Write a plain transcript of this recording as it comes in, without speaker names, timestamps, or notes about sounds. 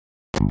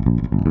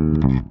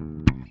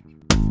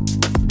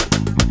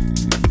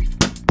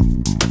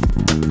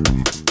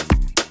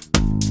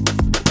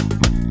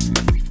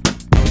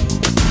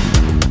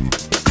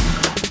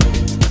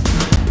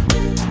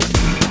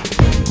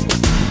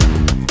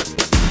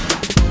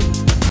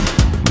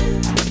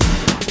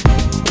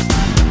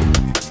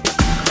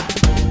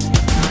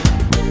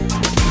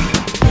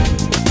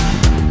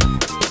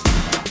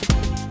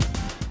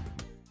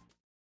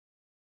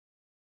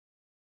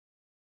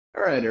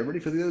right, everybody,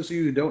 for those of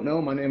you who don't know,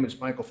 my name is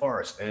Michael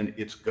Forrest, and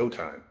it's go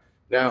time.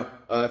 Now,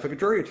 if I could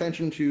draw your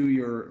attention to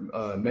your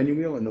menu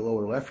wheel in the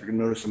lower left, you're going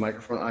to notice the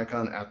microphone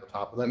icon at the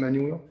top of that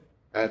menu wheel.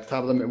 At the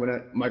top of the when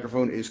that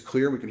microphone is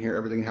clear, we can hear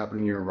everything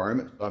happening in your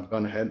environment. So I've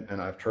gone ahead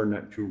and I've turned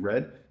that to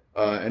red.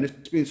 And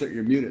this means that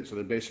you're muted, so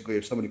that basically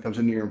if somebody comes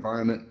into your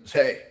environment and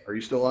says, hey, are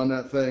you still on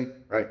that thing?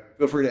 Right?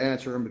 Feel free to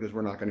answer them because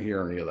we're not going to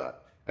hear any of that.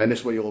 And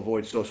this way you'll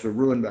avoid social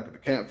ruin back at the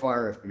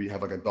campfire. If you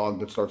have like a dog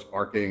that starts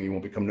barking, you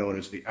won't become known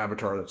as the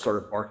avatar that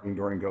started barking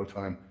during go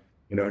time.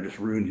 Just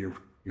ruined your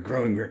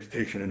growing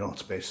reputation in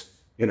Altspace,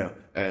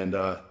 and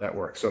that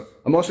works. So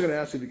I'm also going to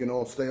ask if you can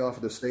all stay off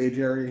of the stage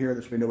area here.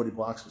 This way nobody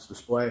blocks this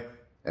display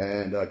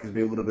and gives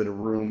me a little bit of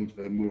room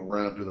to move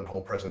around through the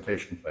whole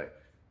presentation thing.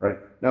 Right.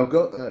 Now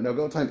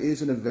Go Time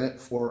is an event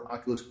for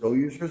Oculus Go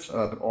users,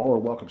 but all are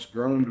welcome. So if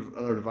you're on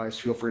another device,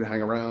 feel free to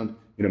hang around.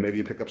 Maybe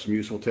you pick up some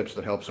useful tips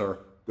that helps our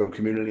Go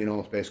community in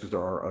Altspace, because there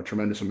are a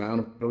tremendous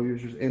amount of Go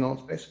users in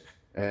Altspace,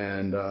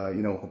 and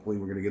hopefully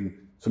we're going to give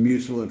them some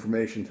useful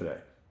information today.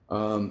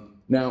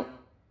 Now,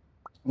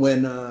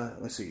 when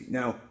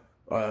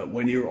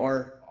when you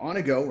are on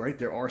a Go, right,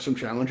 there are some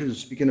challenges.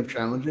 Speaking of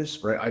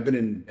challenges, right, I've been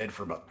in bed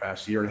for about the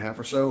past year and a half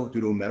or so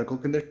due to a medical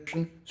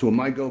condition. So when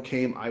my Go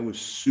came, I was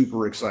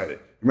super excited.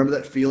 Remember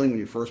that feeling when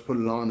you first put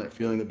it on, that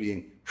feeling of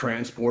being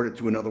transported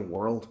to another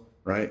world,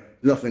 right?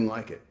 Nothing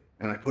like it.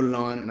 And I put it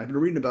on, and I've been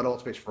reading about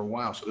Altspace for a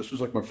while, so this was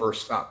like my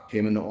first stop.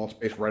 Came into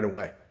Altspace right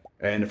away.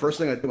 And the first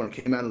thing I did when I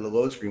came out of the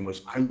load screen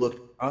was I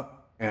looked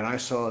up, and I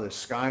saw the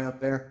sky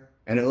up there,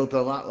 and it looked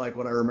a lot like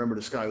what I remember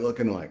the sky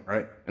looking like,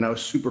 right? And I was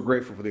super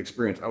grateful for the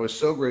experience. I was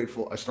so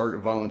grateful, I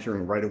started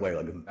volunteering right away,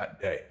 like that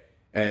day.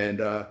 And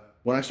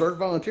when I started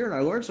volunteering,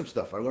 I learned some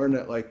stuff. I learned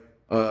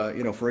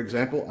that, for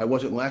example, I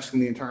wasn't lasting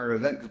the entire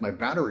event because my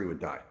battery would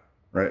die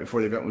right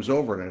before the event was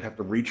over, and I'd have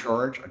to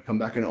recharge. I'd come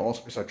back into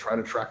Altspace. I'd try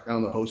to track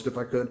down the host if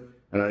I could,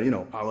 and I,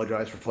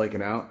 apologize for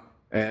flaking out.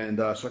 And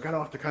so I got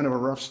off to kind of a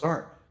rough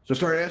start. So I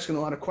started asking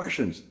a lot of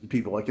questions to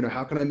people, like,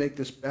 how can I make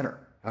this better?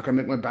 How can I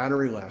make my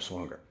battery last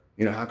longer?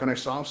 How can I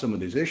solve some of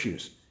these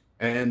issues?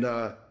 And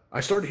I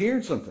started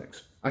hearing some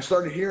things. I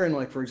started hearing,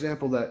 like, for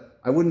example, that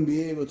I wouldn't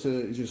be able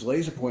to, just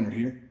laser pointer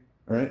here,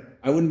 all right?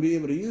 I wouldn't be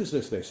able to use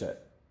this, they said,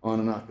 on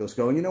an Oculus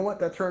Go. And you know what?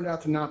 That turned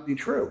out to not be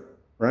true,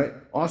 right?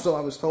 Also, I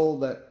was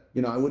told that,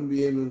 I wouldn't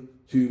be able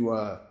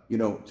to,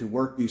 to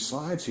work these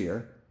slides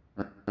here,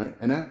 right?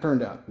 And that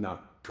turned out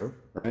not true,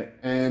 right?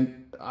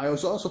 And I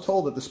was also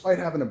told that despite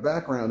having a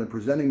background in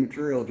presenting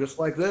material just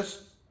like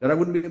this, that I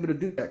wouldn't be able to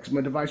do that because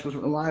my device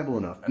wasn't reliable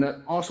enough. And that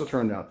also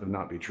turned out to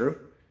not be true.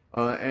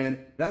 And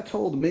that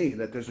told me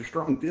that there's a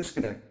strong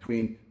disconnect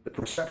between the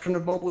perception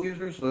of mobile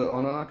users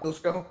on an Oculus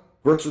Go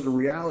versus the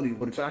reality of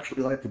what it's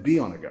actually like to be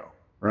on a Go,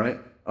 right?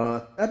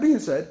 That being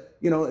said,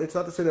 it's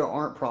not to say there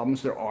aren't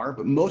problems. There are,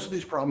 but most of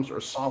these problems are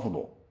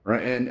solvable,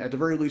 right? And at the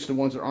very least, the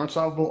ones that aren't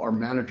solvable are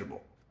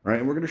manageable, right?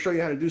 And we're going to show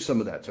you how to do some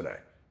of that today.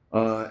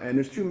 And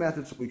there's two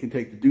methods that we can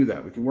take to do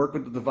that. We can work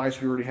with the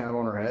device we already have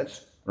on our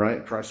heads,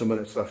 right? Try some of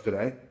that stuff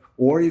today.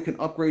 Or you can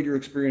upgrade your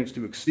experience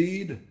to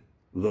exceed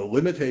the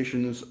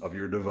limitations of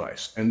your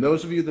device. And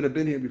those of you that have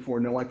been here before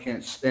know I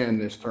can't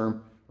stand this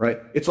term, right?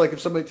 It's like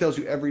if somebody tells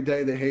you every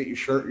day they hate your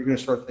shirt, you're going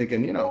to start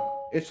thinking,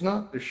 it's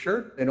not the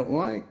shirt they don't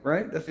like,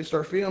 right? That they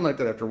start feeling like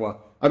that after a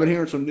while. I've been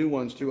hearing some new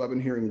ones too. I've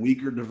been hearing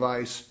weaker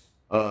device.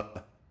 I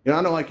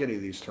don't like any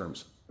of these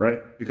terms, right?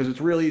 Because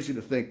it's real easy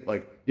to think,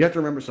 like, you have to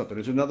remember something.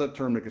 There's another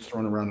term that gets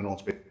thrown around in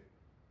Altspace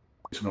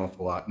an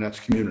awful lot, and that's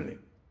community.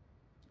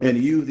 And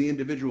you, the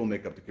individual,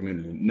 make up the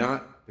community,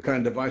 not the kind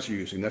of device you're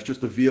using. That's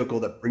just the vehicle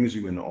that brings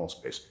you into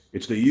Altspace.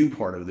 It's the you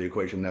part of the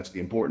equation. That's the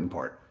important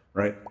part,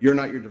 right? You're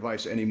not your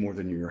device any more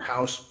than you're your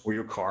house or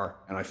your car,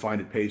 and I find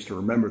it pays to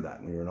remember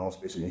that when you're in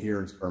Altspace and you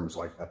hear terms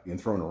like that being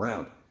thrown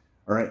around.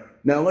 All right,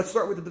 now let's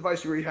start with the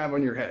device you already have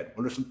on your head.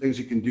 What are some things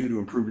you can do to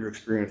improve your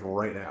experience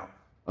right now?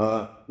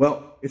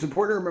 Well, it's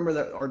important to remember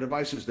that our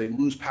devices, they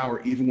lose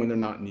power even when they're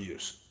not in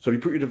use. So if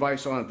you put your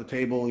device on at the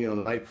table, the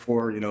night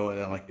before, and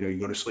then you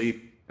go to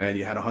sleep, and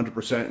you had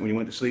 100% when you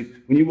went to sleep.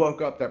 When you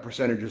woke up, that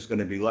percentage is going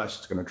to be less.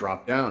 It's going to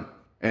drop down.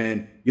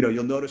 And,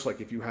 you'll notice,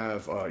 like, if you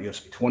have,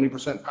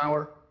 20%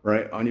 power,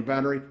 right, on your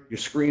battery, your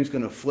screen's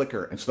going to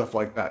flicker and stuff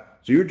like that.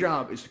 So your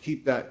job is to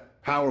keep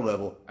that power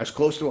level as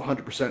close to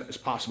 100% as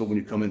possible when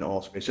you come into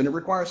Altspace. And it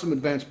requires some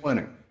advanced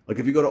planning. Like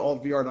if you go to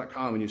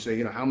altvr.com and you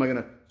say, how am I going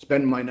to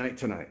spend my night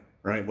tonight,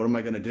 right? What am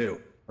I going to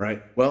do,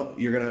 right? Well,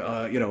 you're going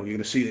to, you're going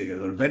to see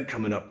an event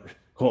coming up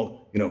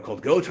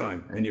called Go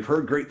Time. And you've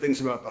heard great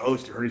things about the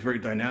host. You heard he's very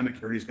dynamic.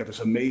 You heard he's got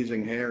this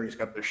amazing hair. He's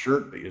got the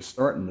shirt that you're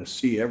starting to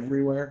see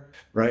everywhere,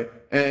 right?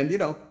 And, you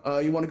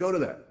want to go to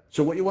that.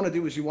 So what you want to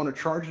do is you want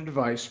to charge the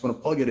device, you want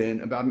to plug it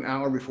in about an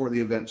hour before the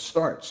event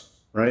starts,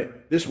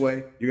 right? This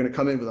way, you're going to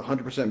come in with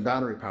 100%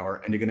 battery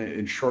power, and you're going to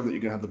ensure that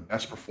you're going to have the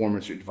best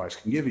performance your device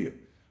can give you.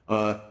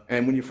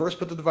 And when you first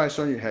put the device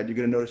on your head, you're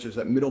going to notice there's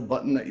that middle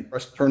button that you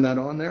press to turn that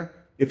on there.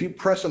 If you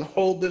press and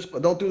hold this,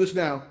 but don't do this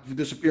now. If you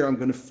disappear, I'm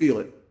going to feel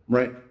it.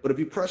 Right? But if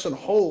you press and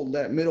hold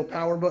that middle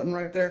power button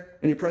right there,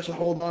 and you press and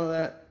hold on to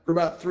that for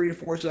about 3 to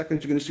 4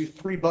 seconds, you're going to see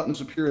 3 buttons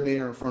appear in the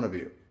air in front of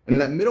you. And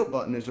that middle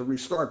button is a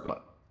restart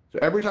button. So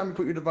every time you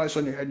put your device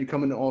on your head, you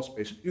come into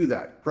Altspace, do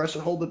that. Press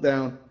and hold it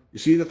down. You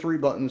see the three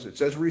buttons. It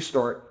says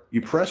restart.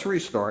 You press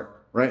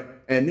restart, right?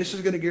 And this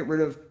is going to get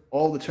rid of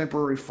all the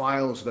temporary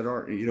files that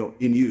aren't,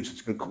 in use.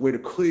 It's a way to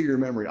clear your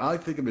memory. I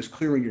think of it as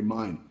clearing your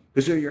mind,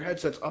 because your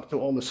headset's up to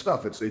all this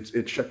stuff.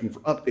 It's checking for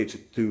updates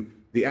to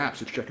the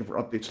apps. It's checking for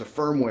updates to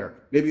firmware.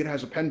 Maybe it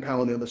has a pen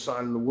pal on the other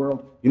side of the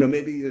world.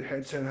 Maybe your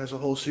headset has a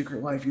whole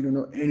secret life you don't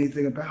know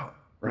anything about,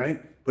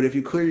 right? But if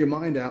you clear your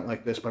mind out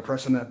like this by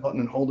pressing that button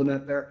and holding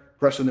it there,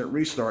 pressing that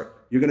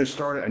restart, you're going to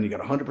start it and you got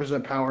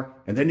 100% power,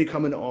 and then you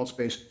come into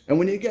Altspace. And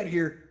when you get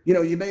here,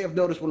 you may have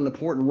noticed what an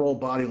important role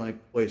body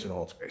language plays in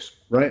Altspace,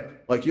 right?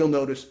 Like you'll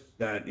notice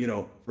that,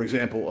 for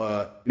example,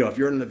 if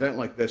you're in an event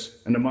like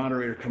this and the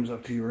moderator comes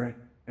up to you, right,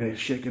 and he's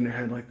shaking their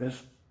head like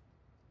this,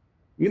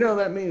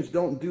 that means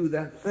don't do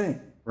that thing,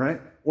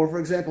 right? Or for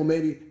example,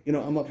 maybe,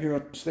 I'm up here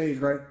on stage,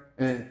 right,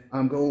 and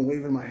I'm going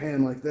waving my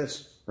hand like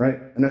this, right?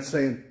 And that's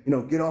saying,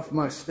 get off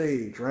my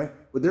stage, right?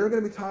 But there are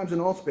going to be times in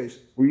Altspace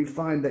where you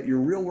find that your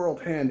real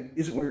world hand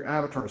isn't where your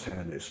avatar's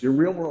hand is. Your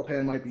real world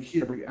hand might be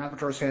here, but your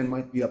avatar's hand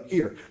might be up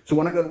here. So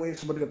when I go to wave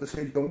somebody up the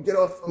stage going, get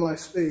off of my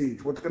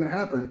stage, what's going to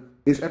happen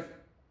is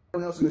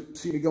everyone else is going to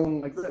see me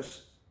going like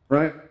this,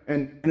 right?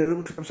 And it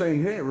looks like I'm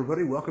saying, hey,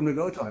 everybody, welcome to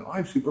Go Time.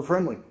 I'm super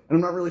friendly. And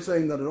I'm not really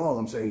saying that at all.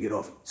 I'm saying, get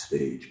off the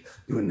stage.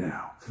 Do it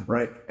now,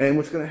 right? And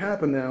what's going to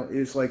happen now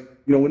is like,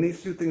 when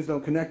these two things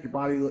don't connect, your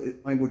body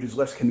language is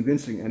less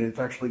convincing, and it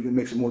actually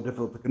makes it more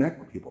difficult to connect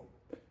with people.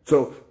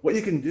 So what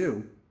you can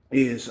do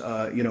is,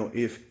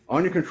 if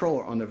on your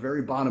controller, on the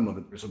very bottom of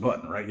it, there's a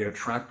button, right? You have a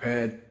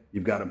trackpad,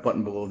 you've got a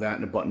button below that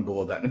and a button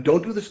below that. And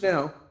don't do this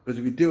now, because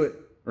if you do it,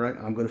 right,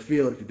 I'm going to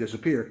feel it if you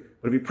disappear.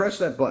 But if you press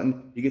that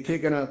button, you get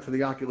taken out to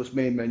the Oculus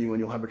main menu, and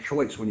you'll have a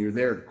choice when you're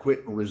there to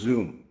quit or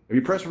resume. If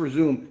you press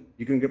resume,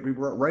 you can get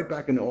right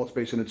back into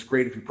Altspace, and it's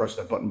great if you press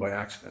that button by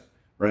accident,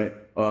 right?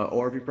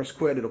 Or if you press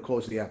quit, it'll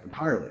close the app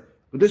entirely.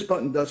 But this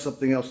button does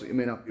something else that you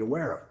may not be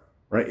aware of,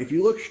 right? If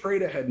you look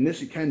straight ahead, and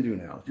this you can do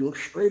now, if you look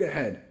straight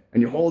ahead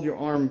and you hold your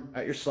arm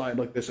at your side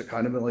like this, it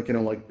kind of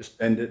like just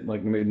bend it,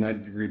 like maybe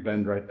 90-degree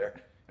bend right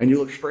there. And you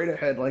look straight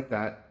ahead like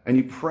that, and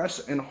you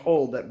press and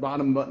hold that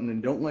bottom button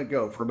and don't let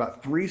go for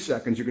about 3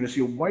 seconds, you're going to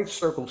see a white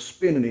circle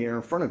spin in the air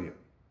in front of you,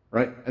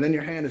 right? And then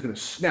your hand is going to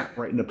snap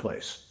right into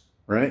place,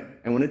 right?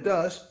 And when it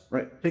does,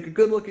 right, take a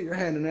good look at your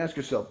hand and ask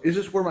yourself, is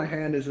this where my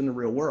hand is in the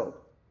real world?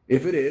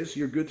 If it is,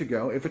 you're good to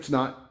go. If it's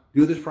not,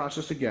 do this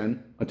process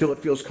again until it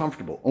feels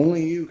comfortable.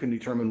 Only you can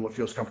determine what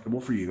feels comfortable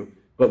for you.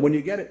 But when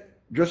you get it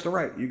just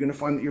right, you're going to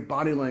find that your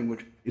body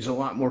language is a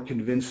lot more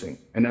convincing.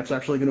 And that's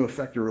actually going to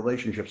affect your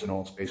relationships in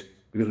Altspace.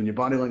 Because when your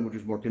body language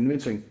is more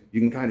convincing,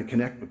 you can kind of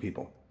connect with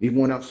people, even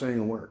without saying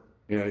a word.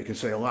 You can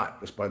say a lot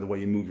just by the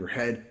way you move your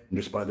head and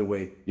just by the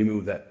way you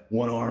move that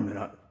one arm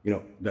that,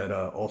 that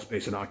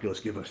Altspace and Oculus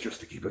give us just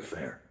to keep it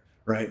fair,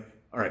 right?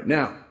 All right,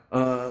 now,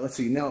 let's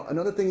see. Now,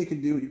 another thing you can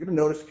do, you're going to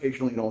notice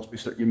occasionally in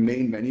Altspace that your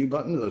main menu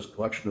button, those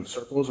collection of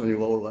circles on your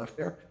lower left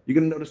there, you're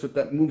going to notice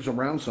that moves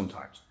around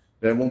sometimes.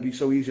 That it won't be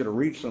so easy to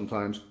reach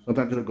sometimes.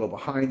 Sometimes it'll go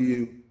behind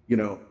you,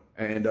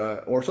 and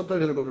or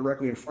sometimes it'll go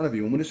directly in front of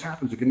you. And when this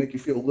happens, it can make you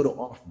feel a little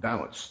off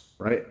balance,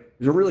 right?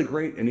 There's a really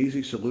great and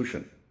easy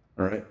solution,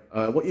 all right?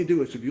 What you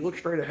do is if you look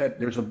straight ahead,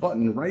 there's a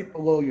button right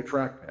below your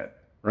trackpad,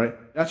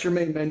 right? That's your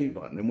main menu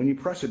button. And when you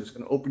press it, it's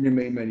going to open your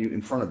main menu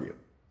in front of you,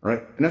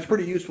 right? And that's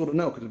pretty useful to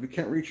know, because if you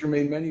can't reach your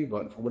main menu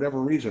button for whatever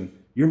reason,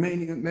 your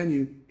main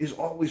menu is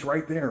always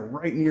right there,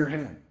 right in your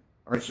hand.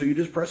 All right, so you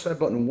just press that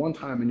button one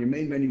time and your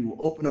main menu will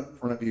open up in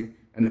front of you.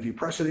 And if you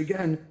press it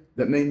again,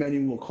 that main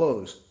menu will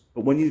close.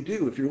 But when you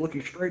do, if you're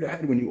looking straight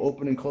ahead, when you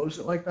open and close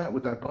it like that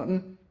with that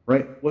button,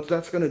 right, what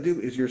that's going to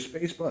do is your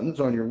space buttons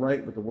on your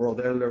right with the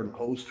world editor and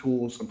host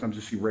tools, sometimes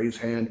you see raise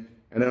hand,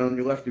 and then on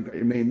your left, you've got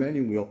your main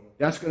menu wheel.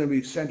 That's going to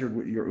be centered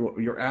with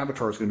your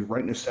avatar is going to be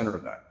right in the center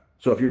of that.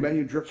 So if your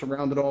menu drips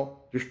around at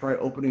all, just try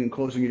opening and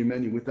closing your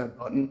menu with that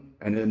button,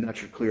 and then that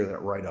should clear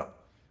that right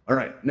up. All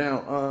right,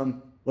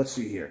 now, let's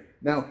see here.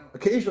 Now,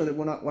 occasionally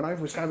when I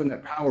was having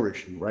that power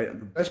issue, right,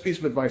 the best piece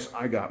of advice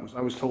I got was I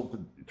was told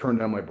to turn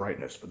down my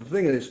brightness. But the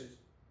thing is,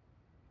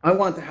 I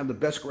wanted to have the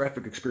best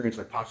graphic experience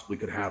I possibly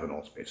could have in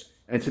Altspace.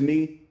 And to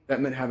me,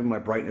 that meant having my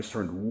brightness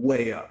turned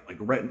way up, like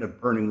retina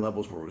burning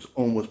levels where it was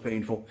almost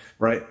painful,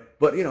 right?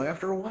 But,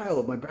 after a while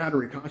of my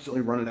battery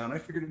constantly running out, I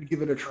figured I'd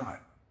give it a try,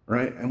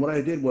 right? And what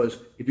I did was,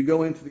 if you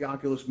go into the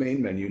Oculus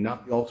main menu,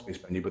 not the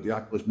Altspace menu, but the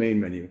Oculus main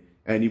menu,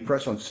 and you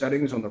press on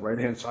settings on the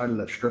right-hand side of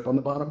that strip on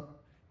the bottom,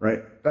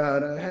 right?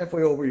 About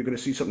halfway over, you're going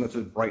to see something that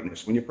says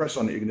brightness. When you press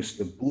on it, you're going to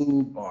see a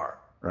blue bar,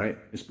 right?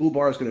 This blue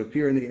bar is going to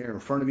appear in the air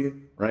in front of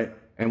you, right?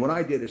 And what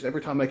I did is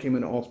every time I came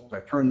into Altspace, I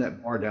turned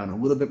that bar down a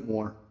little bit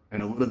more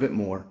and a little bit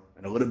more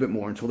and a little bit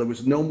more until there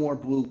was no more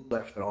blue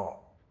left at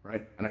all,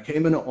 right? And I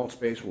came into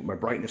Altspace with my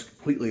brightness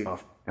completely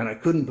off, and I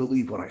couldn't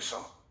believe what I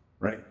saw,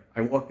 right?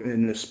 I walked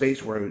in a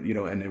space where,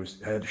 and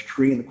I had this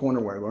tree in the corner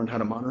where I learned how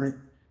to monitor it.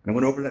 And I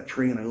went over that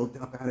tree and I looked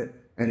up at it,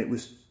 and it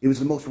was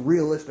the most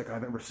realistic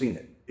I've ever seen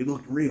it. It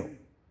looked real.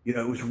 It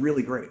was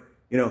really great.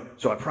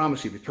 So I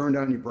promise you, if you turn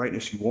down your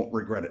brightness, you won't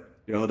regret it.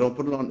 Don't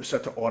put it on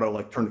set to auto,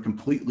 like turn it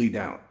completely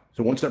down.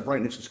 So once that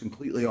brightness is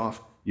completely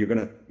off, you're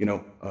gonna,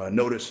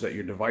 notice that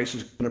your device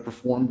is gonna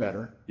perform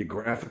better, your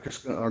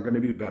graphics are gonna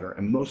be better,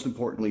 and most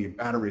importantly, your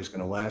battery is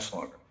gonna last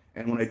longer.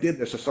 And when I did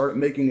this, I started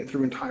making it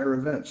through entire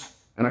events.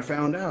 And I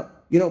found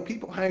out,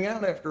 people hang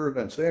out after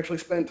events. They actually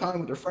spend time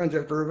with their friends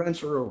after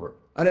events are over.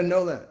 I didn't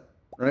know that,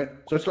 right?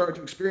 So I started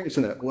to experience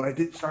that. What I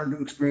did start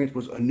to experience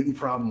was a new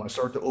problem. I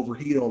started to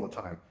overheat all the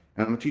time.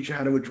 And I'm gonna teach you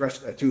how to address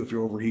that too if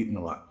you're overheating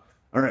a lot.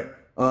 All right,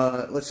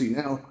 let's see.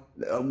 Now,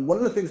 one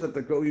of the things that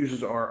the Go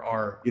users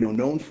are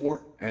known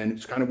for, and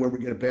it's kind of where we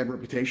get a bad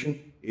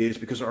reputation, is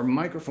because our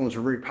microphones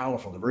are very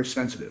powerful. They're very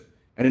sensitive.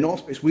 And in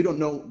Altspace, we don't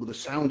know the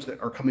sounds that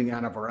are coming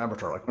out of our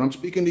avatar. Like when I'm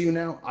speaking to you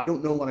now, I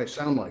don't know what I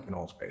sound like in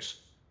Altspace,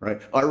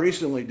 right? I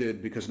recently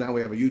did, because now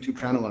we have a YouTube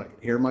channel and I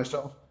can hear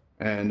myself.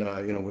 And,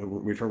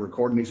 we try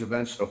recording these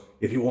events. So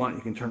if you want,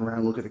 you can turn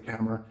around, look at the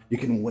camera, you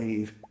can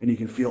wave, and you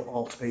can feel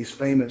Altspace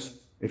famous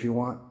if you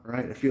want,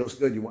 right? It feels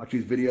good. You watch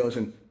these videos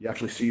and you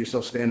actually see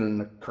yourself standing in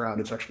the crowd.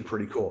 It's actually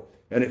pretty cool.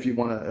 And if you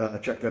want to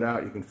check that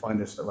out, you can find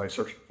this by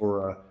searching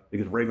for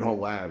Ravenhall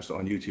Labs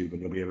on YouTube,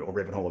 and you'll be able, or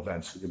Ravenhall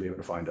Events, you'll be able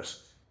to find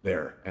us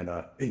there. And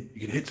hey,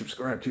 you can hit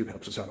subscribe too. It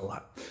helps us out a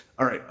lot.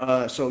 All right.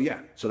 So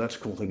that's a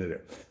cool thing to do.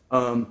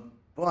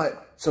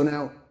 But so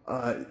now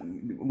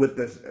with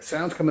the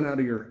sounds coming out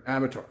of your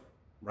avatar,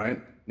 right?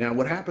 Now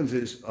what happens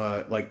is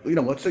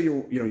let's say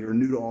you're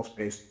new to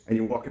Altspace and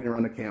you're walking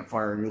around the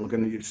campfire and you're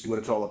looking to see what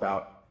it's all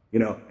about,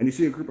 and you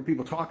see a group of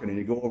people talking and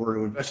you go over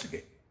to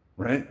investigate,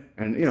 right?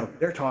 And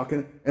they're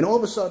talking, and all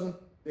of a sudden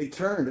they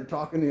turn, they're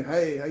talking to you,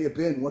 hey, how you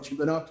been? What you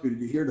been up to?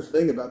 Did you hear the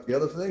thing about the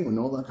other thing and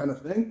all that kind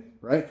of thing,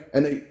 right?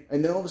 And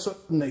then all of a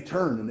sudden they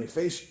turn and they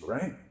face you,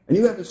 right? And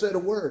you haven't said a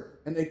word,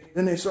 and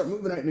then they start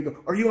moving at you and they go,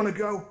 are you on a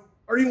go?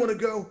 Are you on a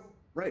go?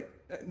 Right?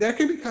 That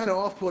can be kind of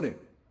off-putting,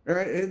 all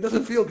right? It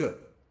doesn't feel good.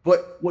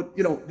 But what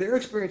they're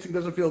experiencing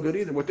doesn't feel good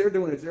either. What they're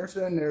doing is they're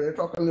sitting there, they're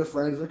talking to their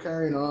friends, they're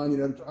carrying on,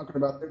 they're talking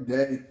about their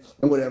day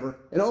and whatever.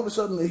 And all of a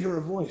sudden they hear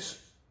a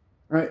voice,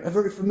 right? A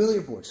very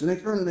familiar voice. And they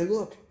turn and they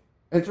look.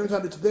 And it turns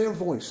out it's their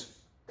voice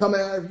coming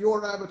out of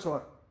your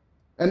avatar.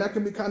 And that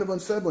can be kind of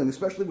unsettling,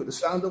 especially with the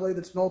sound delay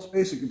that's in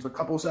Altspace. It's a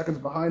couple of seconds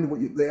behind what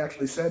they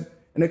actually said,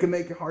 and it can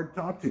make it hard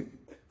to talk to.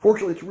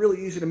 Fortunately, it's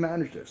really easy to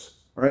manage this.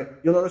 All right,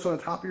 you'll notice on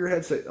the top of your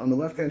headset, on the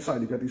left-hand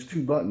side, you've got these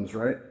two buttons,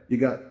 right? You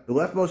got the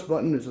leftmost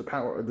button is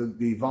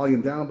the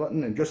volume down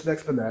button, and just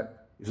next to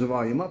that is the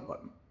volume up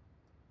button.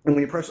 And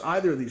when you press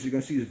either of these, you're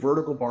going to see these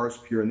vertical bars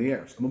appear in the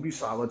air. Some will be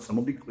solid, some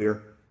will be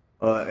clear.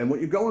 And what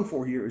you're going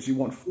for here is you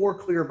want 4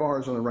 clear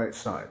bars on the right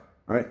side.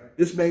 All right,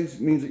 this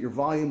means that your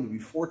volume will be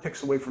 4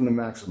 ticks away from the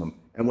maximum.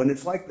 And when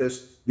it's like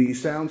this, the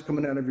sounds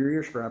coming out of your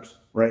ear straps,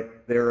 right,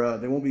 they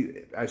won't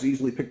be as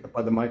easily picked up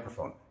by the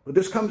microphone. But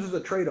this comes as a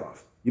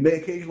trade-off. You may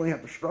occasionally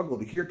have to struggle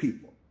to hear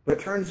people, but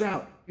it turns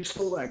out you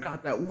still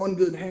got that one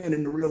good hand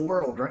in the real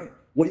world, right?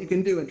 What you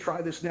can do, and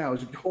try this now,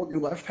 is if you hold your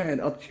left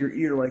hand up to your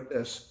ear like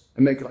this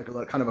and make it like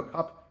a kind of a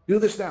cup. Do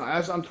this now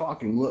as I'm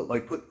talking.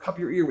 Look, cup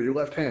your ear with your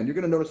left hand. You're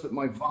going to notice that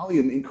my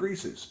volume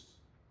increases.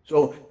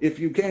 So if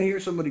you can't hear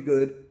somebody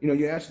good,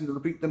 you ask them to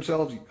repeat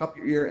themselves, you cup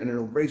your ear, and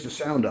it'll raise the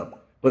sound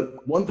up.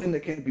 But one thing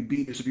that can't be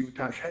beat is if you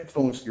attach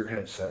headphones to your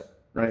headset.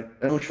 Right?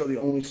 That'll show the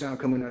only sound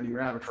coming out of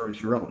your avatar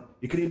is your own.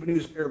 You can even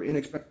use a pair of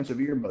inexpensive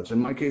earbuds. In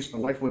my case, my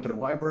wife went to the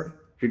library.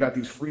 She got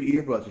these free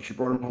earbuds and she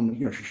brought them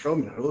home. She showed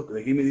me, look,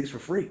 they gave me these for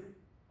free,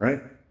 right?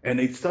 And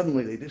they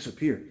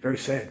disappeared. Very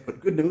sad.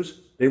 But good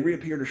news, they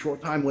reappeared a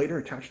short time later,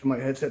 attached to my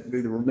headset, and they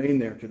remain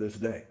there to this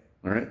day.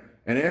 All right?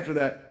 And after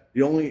that,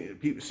 the only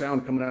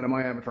sound coming out of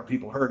my avatar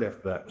people heard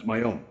after that was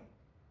my own.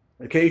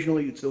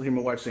 Occasionally, you'd still hear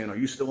my wife saying, are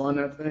you still on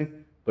that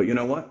thing? But you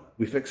know what?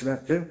 We fixed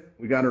that too.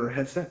 We got her a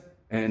headset.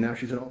 And now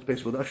she's in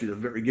Altspace with us. She's a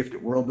very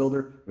gifted world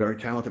builder, very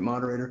talented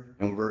moderator,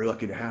 and we're very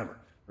lucky to have her,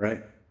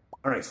 right?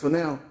 All right, so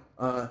now,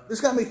 this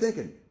got me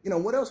thinking,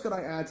 what else could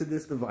I add to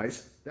this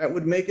device that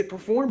would make it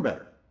perform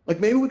better?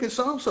 Like maybe we could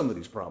solve some of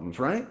these problems,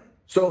 right?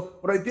 So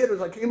what I did is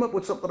I came up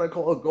with something I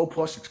call a Go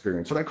Plus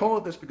experience. And I call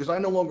it this because I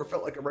no longer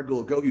felt like a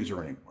regular Go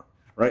user anymore,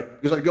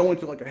 right? Because I go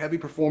into like a heavy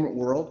performant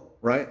world,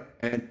 right?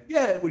 And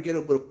yeah, it would get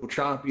a little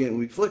choppy and it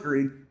would be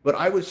flickering, but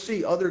I would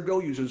see other Go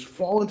users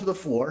fall into the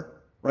floor,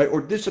 right,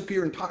 or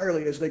disappear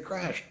entirely as they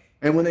crashed.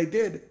 And when they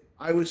did,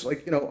 I was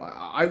like,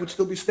 I would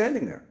still be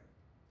standing there,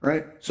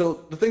 right?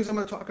 So the things I'm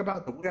going to talk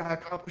about, the way I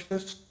accomplished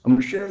this, I'm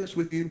going to share this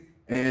with you,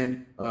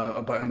 and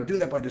I'm going to do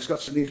that by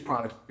discussing these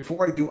products.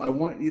 Before I do, I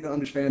want you to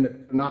understand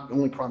that they're not the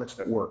only products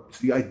that work. It's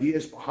the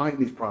ideas behind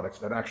these products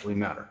that actually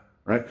matter,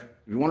 right?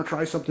 If you want to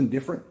try something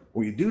different,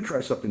 or you do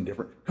try something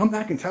different, come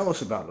back and tell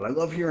us about it. I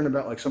love hearing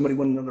about like somebody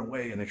went another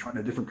way and they tried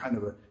a different kind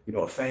of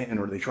a fan,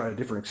 or they tried a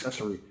different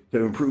accessory to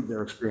improve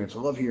their experience. I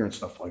love hearing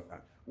stuff like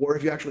that. Or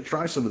if you actually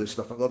try some of this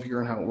stuff, I love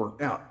hearing how it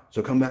worked out.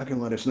 So come back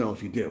and let us know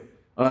if you do.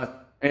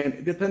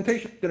 And the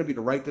temptation is going to be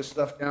to write this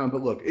stuff down,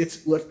 but look,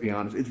 let's be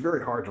honest, it's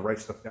very hard to write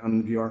stuff down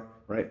in VR,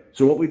 right?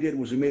 So what we did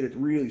was we made it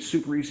really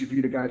super easy for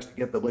you guys to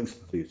get the links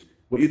to these.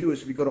 What you do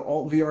is if you go to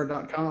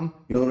altvr.com,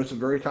 you'll notice at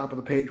the very top of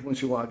the page, once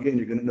you log in,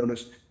 you're going to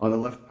notice on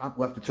the top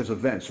left it says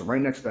events. So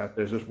right next to that,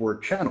 there's this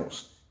word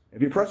channels.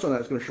 If you press on that,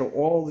 it's going to show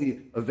all the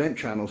event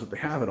channels that they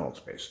have at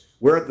Altspace.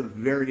 We're at the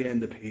very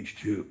end of page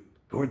 2,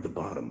 toward the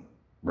bottom,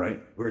 right,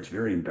 where it's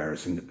very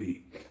embarrassing to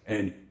be.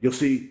 And you'll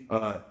see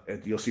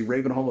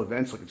Ravenhall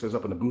events, like it says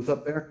up in the booth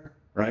up there,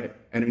 right?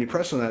 And when you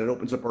press on that, it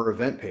opens up our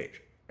event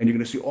page. And you're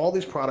going to see all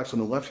these products on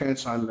the left-hand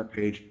side of the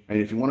page. And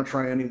if you want to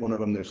try any one of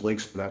them, there's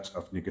links to that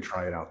stuff. And you can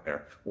try it out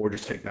there, or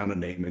just take down the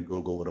name and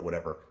Google it or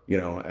whatever,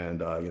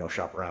 and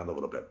shop around a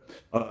little bit.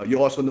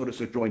 You'll also notice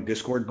the Join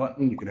Discord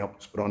button. You can help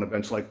us put on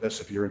events like this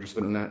if you're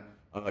interested in that.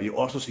 You'll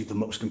also see the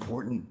most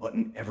important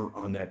button ever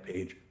on that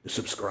page, the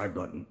subscribe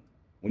button.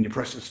 When you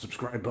press the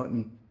subscribe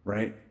button,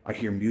 right, I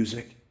hear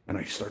music and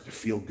I start to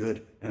feel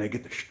good and I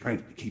get the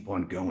strength to keep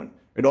on going.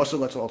 It also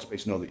lets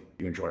Altspace know that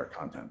you enjoy our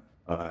content.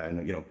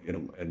 And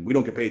we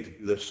don't get paid to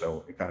do this,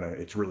 so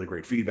it's really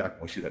great feedback.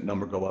 When we see that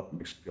number go up, it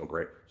makes us feel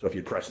great. So if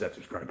you press that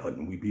subscribe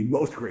button, we'd be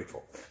most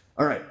grateful.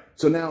 All right,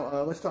 so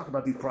now let's talk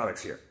about these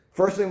products here.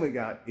 First thing we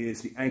got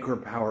is the Anker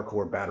Power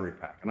Core battery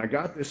pack. And I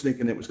got this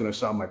thinking it was going to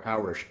solve my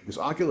power issue, because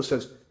Oculus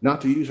says not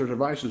to use their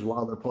devices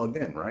while they're plugged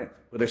in, right?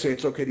 But they say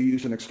it's okay to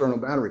use an external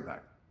battery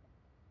pack.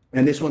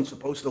 And this one's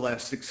supposed to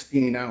last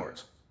 16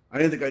 hours. I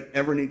didn't think I'd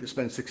ever need to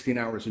spend 16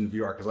 hours in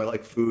VR, because I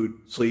like food,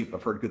 sleep.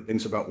 I've heard good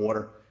things about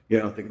water.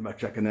 Thinking about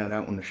checking that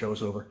out when the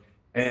show's over.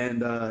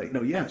 And,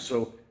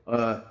 so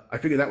I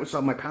figured that would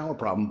solve my power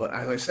problem. But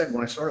as I said,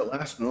 when I started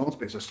last in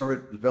Altspace, I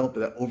started to develop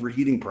that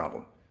overheating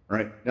problem,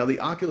 right? Now, the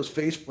Oculus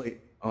faceplate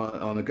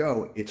on the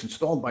Go, it's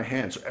installed by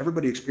hand. So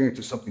everybody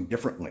experiences something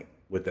differently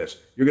with this.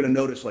 You're going to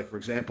notice, like, for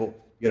example,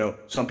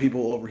 some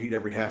people overheat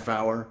every half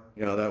hour.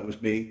 That was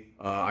me.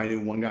 I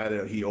knew one guy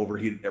that he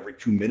overheated every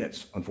 2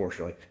 minutes,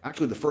 unfortunately.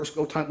 Actually, the first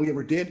Go time we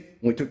ever did,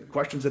 when we took the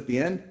questions at the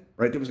end,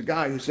 right, there was a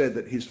guy who said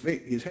that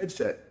his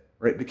headset,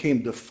 right,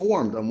 became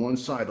deformed on one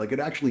side, like it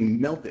actually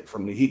melted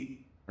from the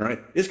heat. All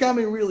right, this got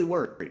me really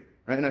worried,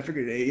 right? And I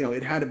figured,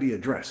 it had to be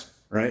addressed,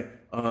 right?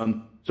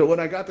 So when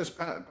I got this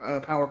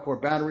Power Core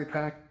battery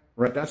pack,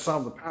 right, that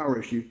solved the power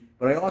issue.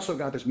 But I also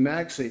got this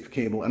MagSafe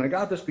cable, and I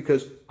got this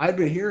because I've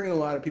been hearing a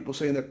lot of people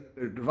saying that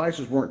their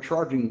devices weren't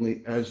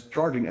charging as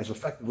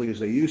effectively as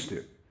they used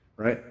to,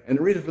 right? And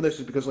the reason for this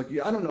is because, like,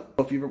 I don't know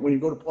if when you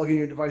go to plug in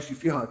your device, you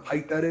feel how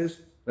tight that is,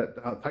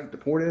 how tight the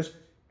port is.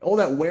 All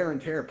that wear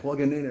and tear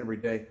plugging in every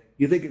day,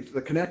 you think it's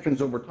the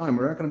connections over time.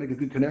 We're not going to make a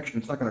good connection.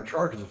 It's not going to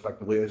charge as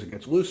effectively as it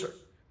gets looser,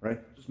 right?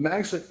 This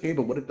MagSafe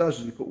cable, what it does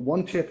is you put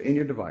one tip in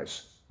your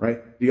device,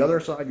 right? The other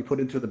side you put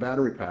into the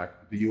battery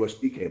pack, the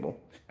USB cable,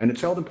 and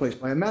it's held in place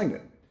by a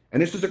magnet.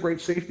 And this is a great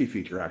safety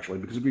feature, actually,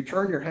 because if you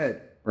turn your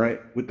head,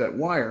 right, with that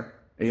wire,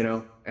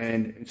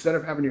 and instead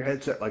of having your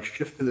headset like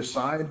shift to the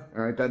side,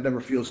 all right, that never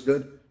feels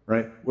good,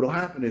 right? What'll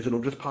happen is it'll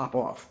just pop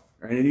off,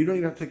 right? And you don't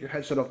even have to take your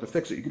headset off to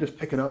fix it. You can just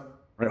pick it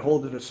up, right,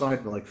 hold it aside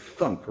and like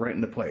thunk right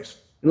into place.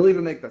 It'll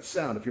even make that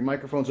sound. If your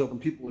microphone's open,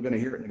 people are going to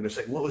hear it and they're going to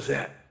say, "What was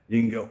that?" You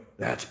can go,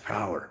 "That's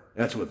power.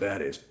 That's what that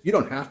is." You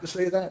don't have to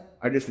say that.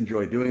 I just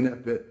enjoy doing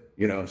that bit,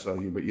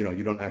 but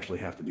you don't actually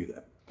have to do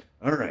that.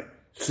 All right.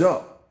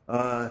 So,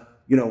 so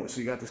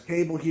you got this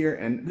cable here,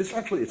 and this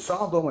actually, it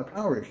solved all my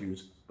power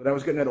issues, but I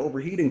was getting that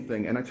overheating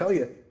thing. And I tell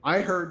you, I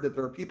heard that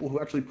there are people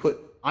who actually put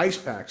ice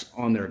packs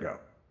on their Go,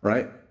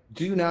 right?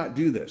 Do not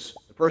do this.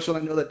 The person I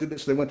know that did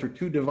this, they went through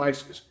 2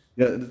 devices.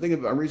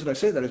 The reason I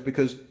say that is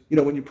because,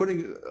 when you're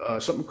putting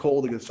something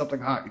cold against something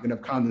hot, you're going to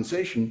have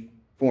condensation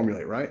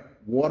formulate, right?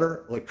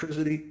 Water,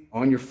 electricity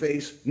on your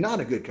face, not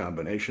a good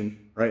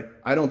combination, right?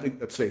 I don't think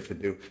that's safe to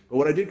do. But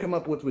what I did come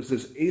up with was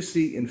this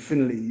AC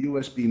Infinity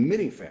USB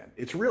mini fan.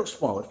 It's real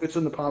small. It fits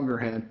in the palm of your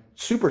hand.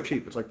 Super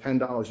cheap. It's like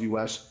 $10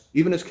 US.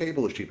 Even this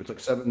cable is cheap. It's like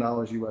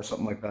 $7 US,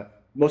 something like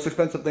that. Most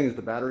expensive thing is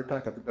the battery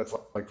pack. I think that's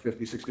like $50,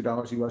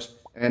 $60 US.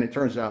 And it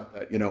turns out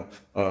that,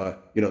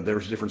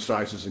 there's different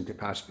sizes and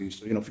capacities.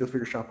 So, feel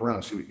free to shop around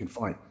and see what you can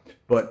find.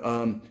 But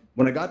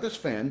when I got this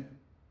fan,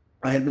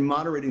 I had been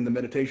moderating the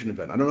meditation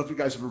event. I don't know if you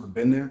guys have ever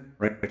been there,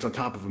 right? It's on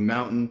top of a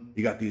mountain.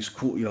 You got these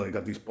cool, you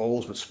got these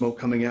bowls with smoke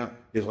coming out.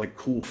 There's like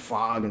cool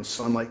fog and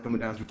sunlight coming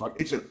down through fog.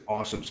 It's an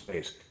awesome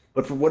space.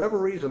 But for whatever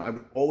reason, I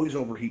would always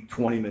overheat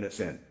 20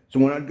 minutes in. So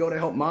when I'd go to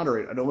help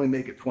moderate, I'd only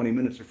make it 20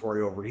 minutes before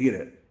I overheat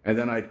it. And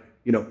then I'd,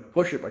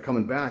 push it by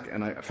coming back,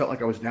 and I felt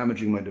like I was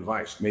damaging my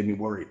device. It made me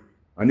worried.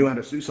 I knew how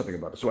to do something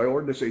about it. So I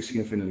ordered this AC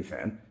Infinity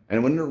fan,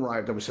 and when it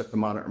arrived, I was set to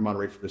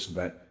moderate for this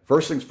event.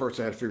 First things first,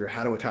 I had to figure out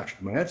how to attach it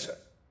to my headset.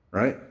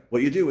 Right?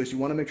 What you do is you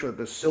want to make sure that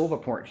the silver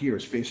part here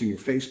is facing your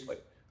faceplate,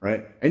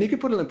 right? And you can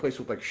put it in place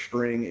with like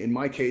string. In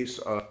my case,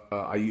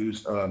 I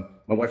used,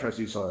 my wife has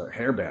these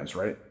hair bands,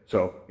 right?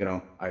 So,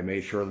 I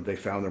made sure that they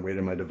found their way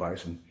to my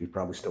device, and she's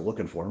probably still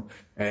looking for them.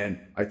 And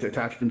I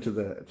attached them to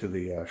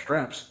the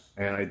straps,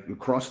 and I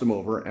crossed them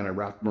over, and I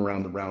wrapped them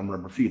around the round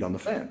rubber feet on the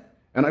fan.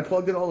 And I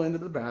plugged it all into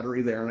the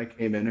battery there, and I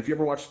came in. If you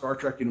ever watch Star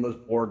Trek, those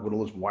board with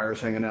all those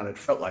wires hanging out, it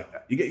felt like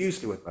that. You get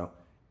used to it, though.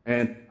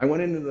 And I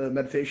went into the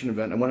meditation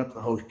event. I went up to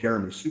the host,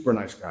 Jeremy, super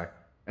nice guy.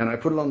 And I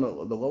put it on the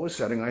lowest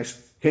setting. I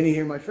said, "Can you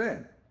hear my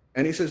fan?"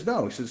 And he says,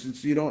 "No." He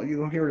says, "You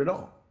don't hear it at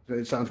all."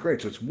 It sounds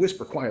great. So it's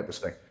whisper quiet, this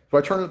thing. So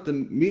I turned up the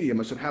medium.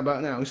 I said, how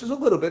about now? He says, a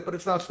little bit, but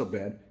it's not so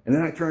bad. And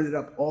then I turned it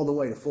up all the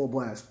way to full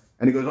blast.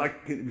 And he goes,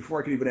 before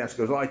I could even ask,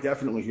 he goes, oh, I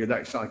definitely hear that.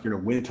 You sound like you're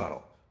in a wind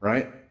tunnel,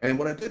 right? And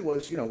what I did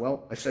was,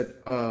 I said,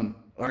 all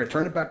right,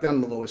 turn it back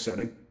down to the lowest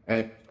setting.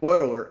 And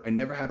spoiler alert, I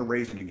never had to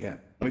raise it again.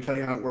 Let me tell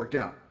you how it worked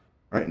out.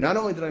 All right, not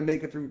only did I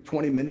make it through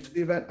 20 minutes of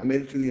the event, I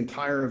made it through the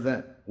entire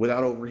event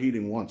without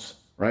overheating once,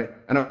 right?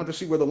 And I wanted to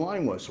see where the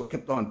line was, so I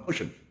kept on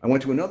pushing. I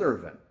went to another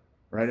event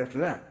right after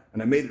that,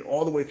 and I made it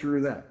all the way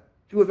through that.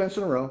 2 events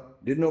in a row,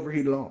 didn't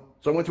overheat at all.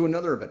 So I went to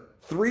another event.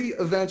 3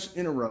 events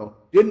in a row,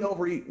 didn't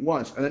overheat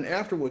once. And then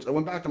afterwards, I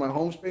went back to my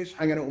home space,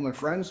 hanging out with my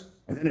friends,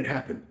 and then it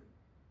happened.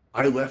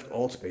 I left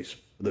Altspace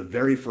for the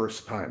very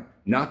first time,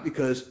 not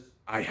because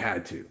I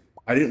had to.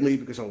 I didn't leave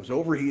because I was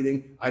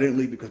overheating. I didn't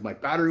leave because my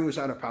battery was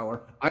out of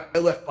power. I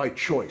left by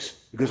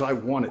choice because I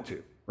wanted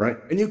to, right?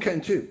 And you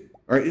can too,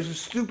 all right? This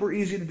is super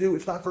easy to do.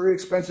 It's not very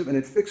expensive, and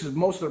it fixes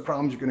most of the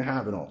problems you're going to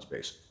have in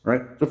Altspace,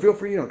 right? So feel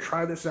free,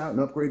 try this out and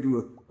upgrade to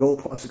a Go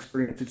Plus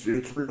experience.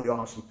 It's really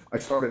awesome. I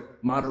started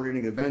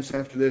moderating events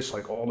after this,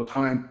 like all the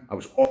time. I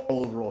was all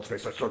over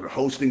Altspace. I started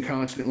hosting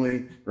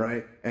constantly,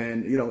 right?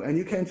 And and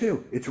you can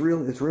too. It's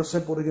real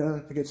simple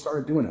to get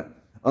started doing that.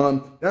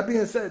 That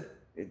being said,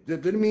 it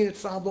didn't mean it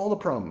solved all the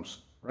problems,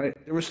 right?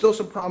 There were still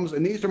some problems,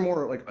 and these are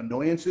more like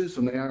annoyances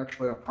than they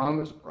actually are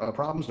problems.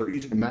 They're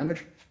easy to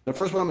manage. The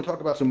first one I'm going to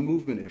talk about is a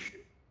movement issue,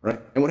 right?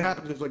 And what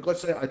happens is, like,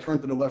 let's say I turn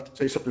to the left,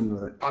 say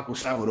something, taco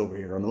salad over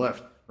here on the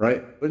left,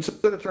 right? But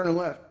instead of turning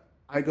left,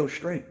 I go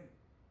straight.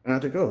 And I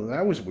think, oh,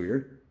 that was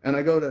weird. And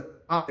I go to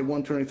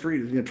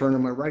I-123 to turn to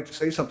my right to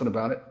say something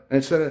about it. And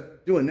instead of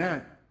doing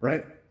that,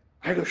 right,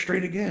 I go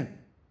straight again.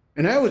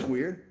 And that was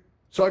weird.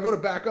 So I go to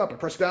back up. I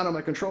press down on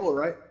my controller,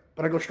 right?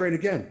 But I go straight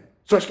again.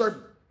 So I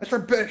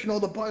start bashing all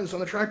the buttons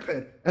on the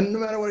trackpad. And no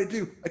matter what I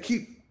do, I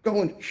keep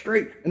going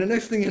straight. And the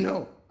next thing you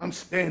know, I'm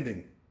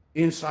standing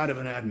inside of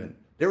an admin.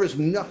 There is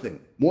nothing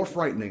more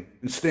frightening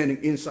than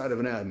standing inside of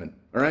an admin.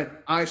 All right?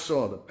 I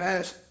saw the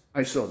past.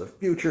 I saw the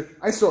future.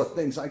 I saw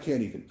things I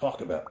can't even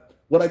talk about.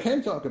 What I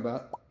can talk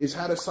about is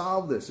how to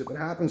solve this if it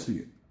happens to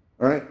you.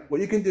 All right? What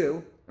you can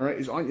do, all right,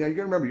 is you got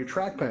to remember your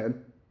trackpad.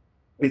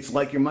 It's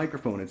like your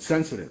microphone. It's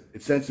sensitive.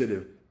 It's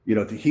sensitive.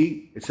 To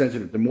heat, it's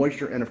sensitive to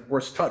moisture, and of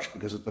course touch,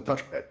 because it's the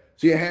touchpad.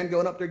 See a hand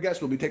going up there, guests?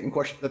 We'll be taking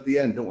questions at the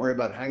end. Don't worry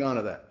about it. Hang on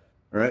to that.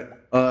 All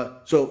right.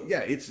 So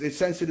yeah, it's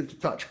sensitive to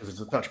touch because it's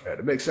a touchpad.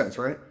 It makes sense,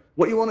 right?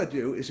 What you want to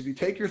do is, if you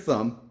take your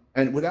thumb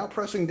and without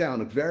pressing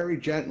down, very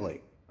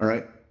gently, all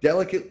right,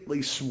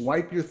 delicately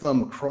swipe your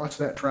thumb across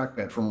that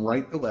trackpad from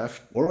right to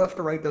left, or left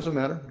to right, doesn't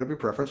matter, whatever your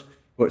preference.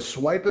 But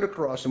swipe it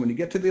across, and when you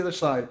get to the other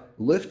side,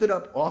 lift it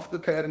up off the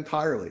pad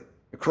entirely,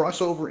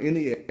 cross over in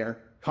the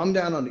air. Come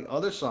down on the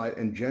other side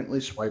and gently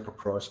swipe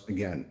across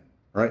again.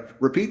 All right.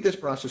 Repeat this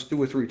process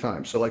 2 or 3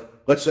 times. So, like,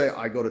 let's say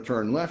I go to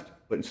turn left,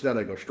 but instead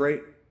I go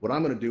straight. What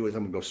I'm going to do is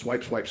I'm going to go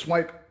swipe, swipe,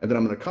 swipe, and then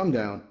I'm going to come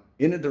down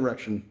in the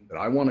direction that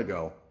I want to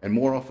go. And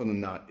more often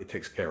than not, it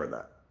takes care of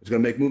that. It's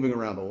going to make moving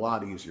around a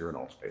lot easier in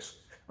Altspace.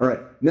 All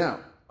right. Now,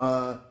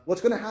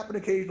 what's going to happen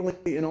occasionally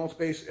in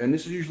Altspace, and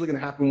this is usually going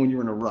to happen when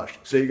you're in a rush.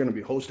 Say you're going to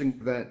be hosting an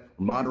event,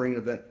 moderating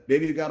an event.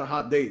 Maybe you got a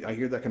hot date. I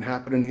hear that can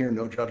happen in here.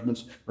 No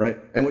judgments, right?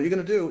 And what you're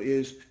going to do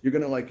is you're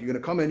going to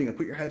come in, you're going to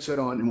put your headset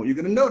on, and what you're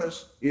going to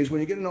notice is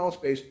when you get in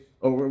Altspace,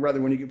 or rather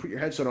when you put your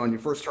headset on, you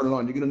first turn it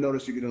on, you're going to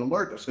notice you get an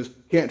alert that says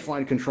can't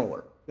find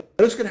controller.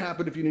 This can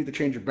happen if you need to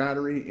change a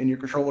battery in your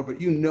controller,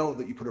 but you know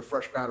that you put a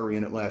fresh battery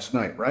in it last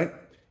night, right?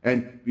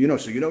 And you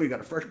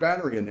got a fresh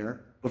battery in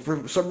there, but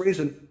for some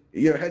reason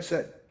your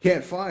headset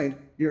can't find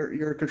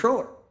your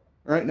controller.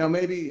 All right, now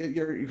maybe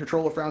your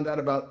controller found out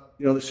about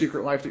the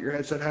secret life that your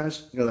headset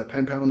has, that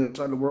pen pal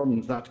inside the world,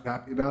 and is not too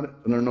happy about it,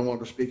 and they're no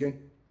longer speaking.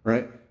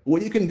 Right?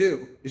 What you can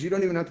do is you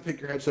don't even have to take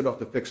your headset off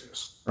to fix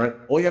this. Right?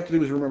 All you have to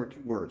do is remember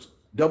 2 words: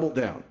 double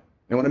down.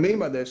 And what I mean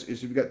by this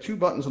is you've got 2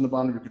 buttons on the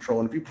bottom of your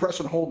controller, and if you press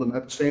and hold them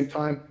at the same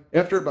time,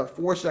 after about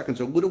 4 seconds,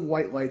 a little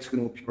white light's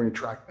going to appear on your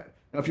trackpad.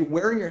 Now, if you're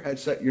wearing your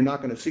headset, you're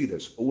not going to see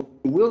this. But what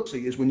you will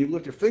see is when you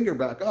lift your finger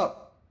back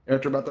up,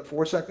 after about the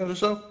 4 seconds or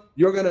so,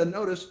 you're going to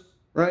notice,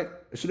 right,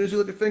 as soon as you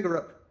lift your finger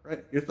up,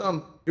 right, your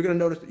thumb, you're going to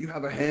notice that you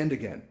have a hand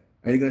again.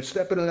 And you're going to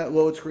step into that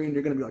load screen.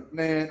 You're going to be like,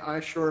 man, I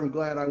sure am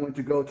glad I went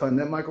to Go Time.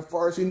 That Michael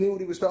Forrest, he knew what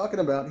he was talking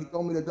about. He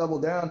told me to double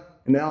down,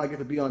 and now I get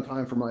to be on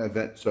time for my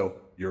event. So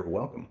you're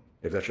welcome,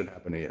 if that should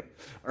happen to you.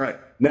 All right.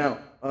 Now,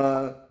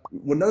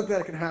 another thing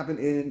that can happen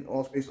in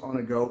Altspace on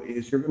a Go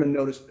is you're going to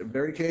notice that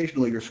very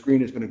occasionally your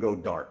screen is going to go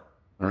dark.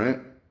 All right.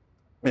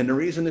 And the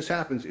reason this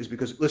happens is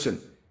because,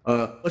 listen,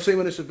 let's say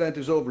when this event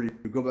is over, you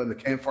go by the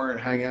campfire and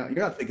hang out. You're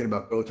not thinking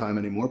about Go Time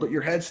anymore, but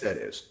your headset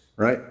is,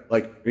 right?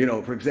 Like,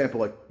 for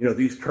example,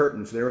 these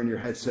curtains, they're in your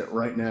headset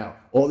right now.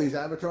 All these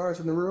avatars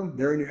in the room,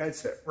 they're in your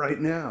headset right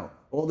now.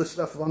 All this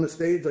stuff on the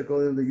stage, like the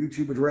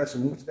YouTube address,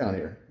 and what's down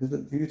here? Is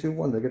it the YouTube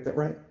one? Did I get that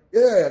right?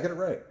 Yeah, I got it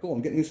right. Cool.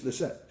 I'm getting used to the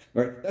set.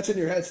 All right. That's in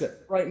your headset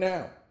right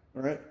now.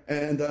 All right.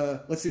 And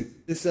let's see.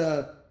 This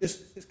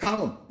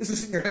column, this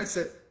is in your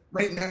headset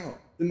right now.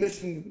 The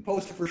missing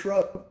poster for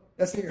Shrub,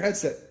 that's in your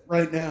headset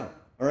right now.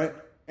 All right.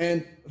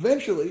 And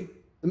eventually,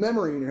 the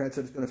memory in your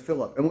headset is going to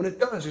fill up. And when it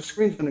does, your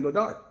screen's going to go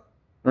dark.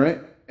 All right.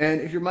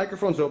 And if your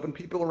microphone's open,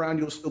 people around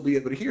you will still be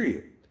able to hear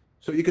you.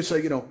 So you could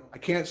say, I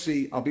can't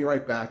see, I'll be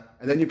right back.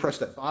 And then you press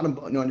that bottom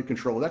button on your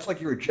controller. That's like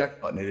your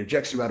eject button. It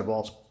ejects you out of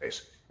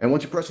Altspace. And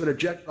once you press that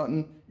eject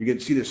button, you get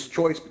to see this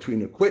choice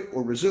between a quit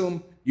or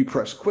resume. You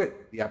press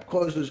quit, the app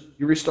closes,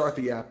 you restart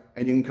the app,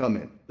 and you can come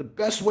in. The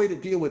best way to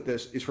deal with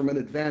this is from an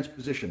advanced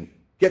position.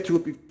 Get to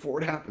it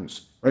before it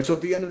happens, right? So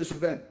at the end of this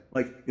event,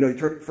 you turn to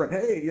your friend,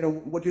 hey,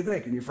 what do you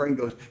think? And your friend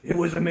goes, it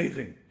was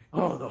amazing.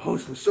 Oh, the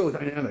host was so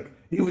dynamic.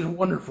 He was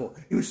wonderful.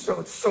 He was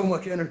so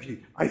much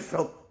energy. I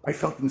felt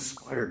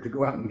inspired to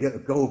go out and get a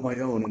go of my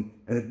own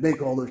and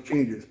make all those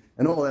changes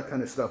and all that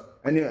kind of stuff.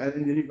 And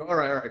you go, all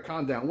right,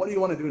 calm down. What do you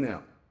want to do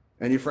now?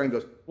 And your friend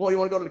goes, well, you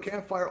want to go to the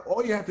campfire?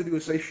 All you have to do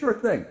is say, sure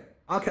thing.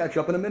 I'll catch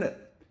up in a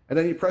minute. And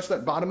then you press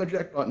that bottom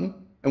eject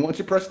button. And once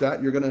you press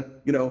that, you're going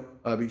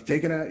to, be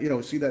taken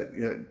out, see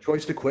that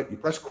choice to quit. You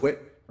press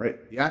quit,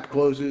 right? The app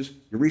closes.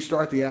 You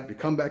restart the app. You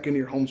come back into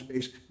your home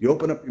space. You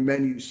open up your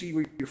menu. You see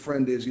where your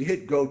friend is. You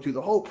hit go to.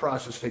 The whole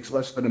process takes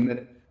less than a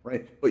minute,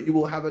 right? But you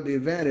will have the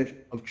advantage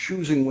of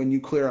choosing when you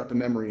clear out the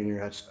memory in your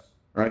headset,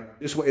 right?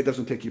 This way it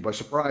doesn't take you by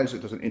surprise.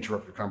 It doesn't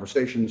interrupt your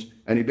conversations.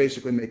 And you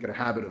basically make it a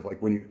habit of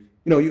when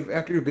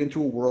after you've been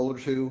to a world or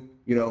two,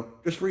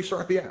 just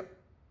restart the app.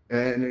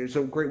 And it's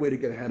a great way to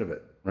get ahead of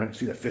it, right?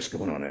 See that fist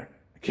going on there.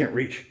 I can't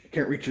reach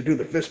to do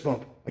the fist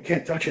bump. I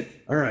can't touch it.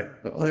 All right.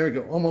 Oh, there we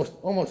go. Almost.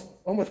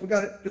 We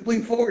got it. Just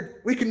lean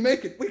forward. We can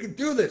make it. We can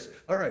do this.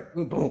 All right.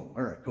 Boom.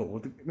 All right. Cool.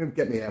 Well, maybe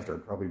get me after.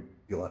 It'd probably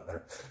be a lot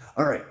better.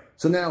 All right.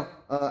 So now,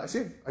 I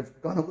see I've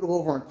gone a little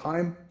over on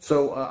time.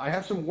 So I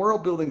have some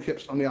world building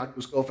tips on the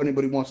Oculus Go if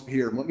anybody wants to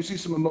hear them. Let me see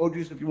some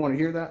emojis if you want to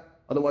hear that.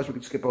 Otherwise, we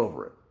can skip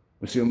over it.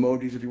 Let me see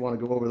emojis if you want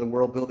to go over the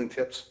world building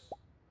tips.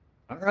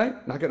 All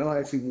right. Not going to lie.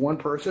 I see one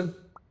person.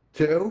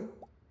 Two.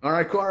 All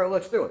right. Cool. All right.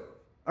 Let's do it.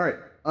 All right.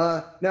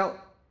 Now,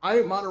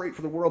 I moderate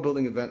for the world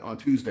building event on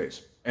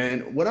Tuesdays.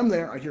 And when I'm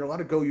there, I hear a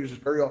lot of Go users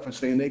very often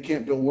saying they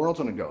can't build worlds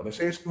on a Go. They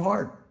say it's too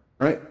hard,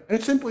 right? And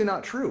it's simply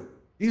not true.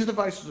 These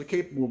devices are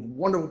capable of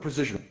wonderful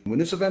precision. When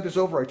this event is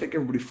over, I take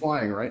everybody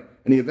flying, right?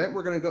 And the event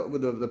we're going to go,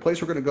 the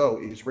place we're going to go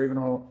is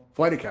Ravenhall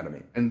Flight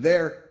Academy. And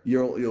there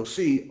you'll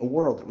see a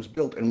world that was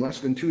built in less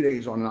than 2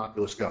 days on an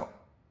Oculus Go.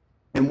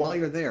 And while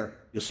you're there,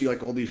 you'll see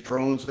all these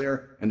drones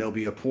there, and there'll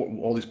be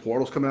all these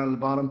portals coming out of the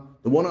bottom.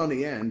 The one on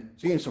the end,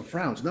 seeing some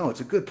frowns. No, it's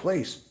a good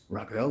place,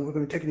 Raquel. We're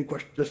going to take any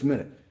questions in just a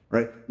minute,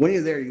 right? When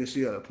you're there, you can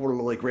see a portal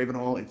to Lake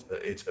Ravenhall.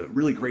 It's a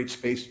really great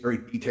space, very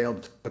detailed.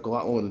 It took a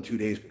lot more than 2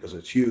 days because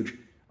it's huge.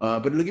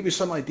 But it'll give you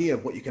some idea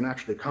of what you can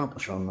actually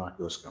accomplish on an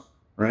Oculus Go,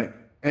 right?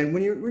 And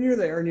when you're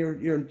there and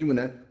you're doing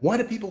that, why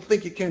do people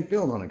think you can't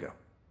build on a Go?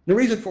 The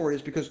reason for it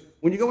is because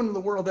when you go into the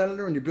world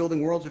editor and you're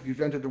building worlds, if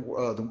you've entered the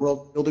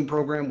world building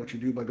program, which you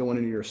do by going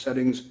into your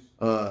settings,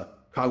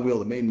 cogwheel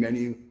the main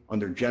menu,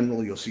 under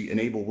general, you'll see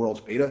enable worlds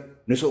beta. And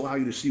this will allow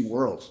you to see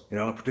worlds,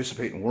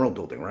 participate in world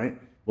building, right?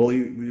 Well,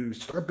 you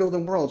start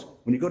building worlds.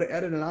 When you go to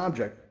edit an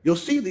object, you'll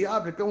see the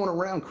object going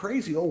around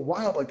crazy, all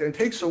wild like that. It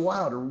takes a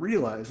while to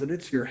realize that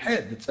it's your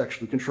head that's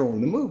actually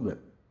controlling the movement,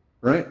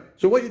 right?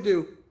 So what you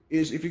do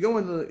is if you go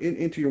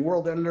into your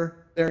world editor,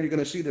 there you're going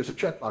to see there's a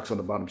checkbox on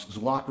the bottom. It says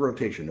lock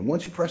rotation. And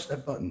once you press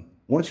that button,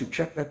 once you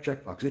check that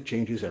checkbox, it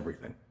changes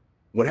everything.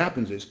 What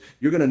happens is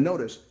you're going to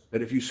notice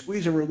that if you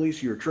squeeze and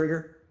release your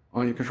trigger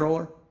on your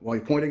controller while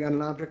you're pointing at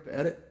an object to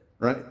edit,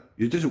 right?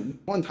 You just do it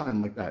one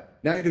time like that.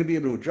 Now you're going to be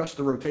able to adjust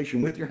the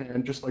rotation with your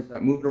hand, just like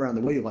that, move it around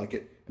the way you like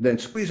it, and then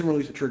squeeze and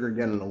release the trigger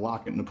again and it'll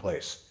lock it into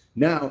place.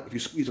 Now, if you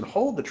squeeze and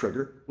hold the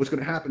trigger, what's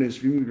going to happen is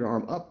if you move your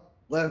arm up,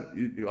 left,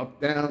 up,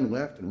 down,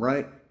 left, and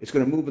right, it's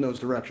going to move in those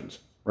directions,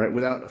 right,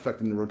 without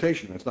affecting the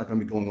rotation. It's not going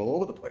to be going all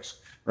over the place,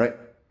 right?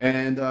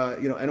 And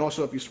and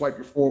also if you swipe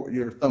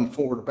your thumb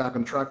forward or back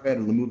on the trackpad,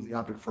 it'll move the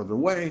object further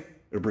away.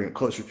 It'll bring it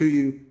closer to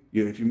you.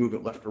 If you move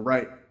it left or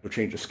right, it'll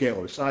change the scale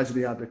or the size of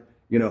the object.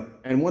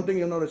 And one thing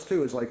you'll notice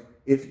too is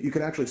if you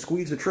can actually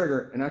squeeze the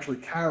trigger and actually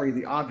carry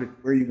the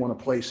object where you want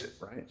to place it,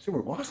 right? See,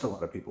 we've lost a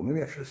lot of people.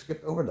 Maybe I should have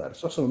skipped over that. I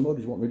saw some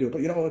emojis want me to do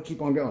it, but we'll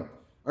keep on going.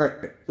 All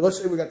right, so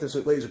let's say we got this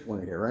laser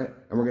pointer here, right?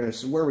 And we're going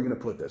to, where are we going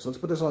to put this? Let's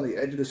put this on the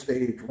edge of the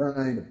stage,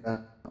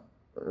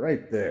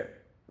 right there.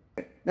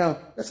 Now,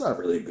 that's not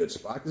really a good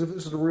spot, because if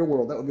this is the real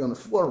world, that would be on the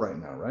floor right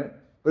now, right?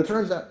 But it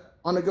turns out,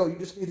 on the Go, you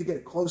just need to get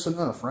it close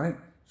enough, right?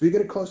 So you get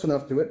it close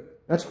enough to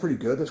it. That's pretty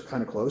good. That's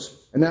kind of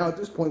close. And now at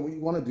this point, what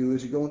you want to do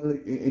is you go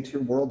into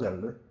your world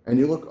editor, and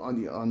you look on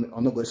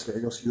the list there.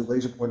 You'll see the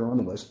laser pointer on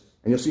the list,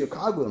 and you'll see a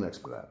cogwheel next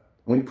to that.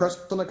 When you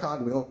press on the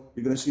cogwheel,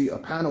 you're going to see a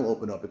panel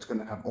open up. It's going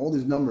to have all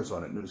these numbers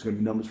on it. And there's going to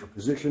be numbers for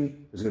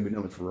position. There's going to be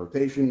numbers for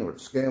rotation or the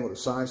scale or the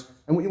size.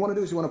 And what you want to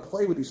do is you want to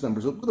play with these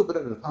numbers a little bit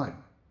at a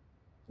time,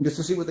 just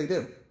to see what they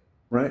do,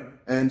 right?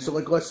 And so,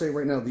 let's say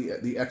right now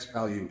the X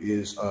value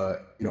is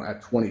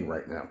at 20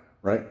 right now,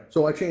 right?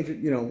 So I change it.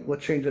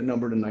 Let's change that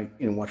number to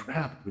 19 and watch what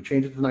happens. We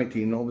change it to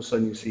 19, and all of a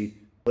sudden you see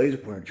laser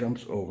pointer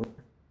jumps over,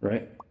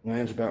 right?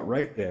 Lands about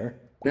right there.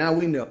 Now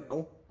we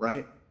know,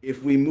 right?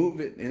 If we move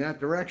it in that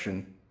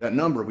direction, that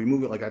number, we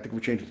move it I think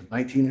we changed it to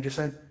 19, I just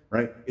said,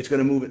 right? It's going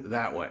to move it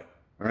that way,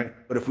 all right?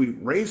 But if we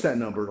raise that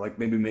number, like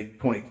maybe make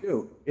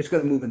 22, it's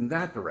going to move in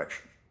that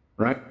direction,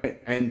 right?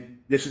 And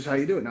this is how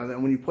you do it. Now,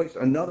 then when you place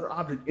another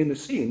object in the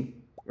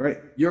scene, right,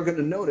 you're going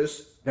to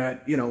notice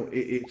that, you know,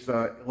 it's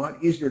a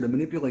lot easier to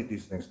manipulate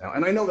these things now.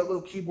 And I know that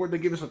little keyboard they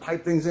give us to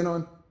type things in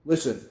on,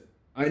 listen,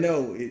 I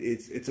know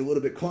it's a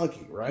little bit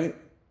clunky, right?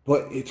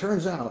 But it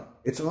turns out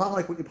it's a lot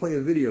like when you play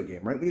a video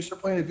game, right? When you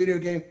start playing a video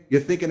game, you're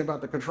thinking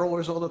about the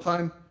controllers all the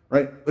time,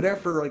 right? But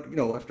after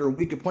after a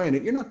week of playing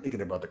it, you're not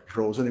thinking about the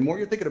controls anymore.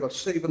 You're thinking about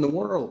saving the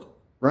world,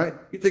 right?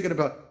 You're thinking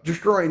about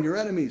destroying your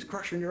enemies,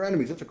 crushing your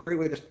enemies. That's a great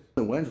way to spend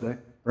a Wednesday,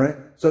 right?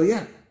 So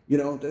yeah,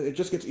 it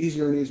just gets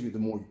easier and easier the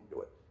more you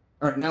do it.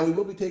 All right, now we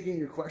will be taking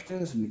your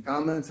questions and your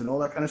comments and all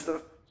that kind of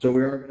stuff. So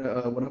we are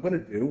gonna, what I'm going to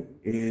do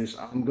is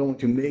I'm going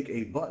to make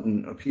a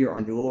button appear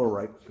on your lower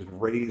right, which is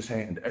raise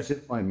hand, as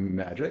if by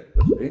magic.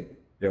 Let's see.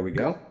 There we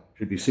go.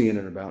 Should be seeing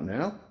it about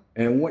now.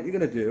 And what you're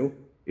going to do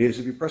is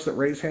if you press that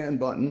raise hand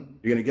button,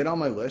 you're going to get on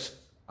my list.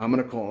 I'm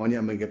going to call on you.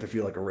 I'm going to get to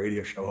feel like a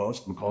radio show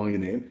host. I'm calling your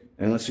name.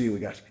 And let's see, we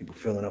got some people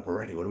filling up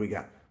already. What do we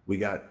got? We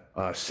got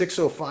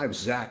 605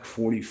 Zach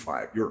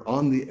 45. You're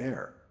on the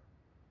air.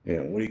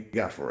 Yeah, what do you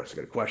got for us?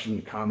 Got a question,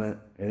 comment,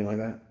 anything like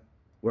that?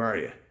 Where are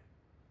you?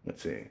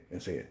 Let's see.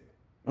 Let's see it.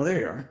 Oh, there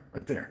you are,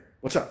 right there.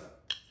 What's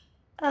up?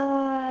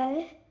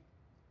 Uh,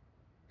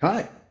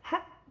 Hi.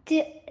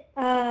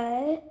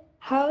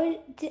 how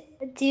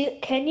do,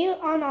 can you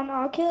on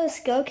Oculus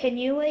Go, can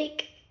you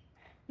like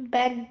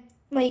bend,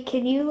 like,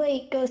 can you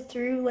like go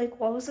through like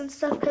walls and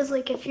stuff? Cause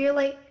like if you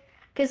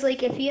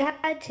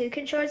had two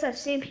controllers, I've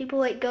seen people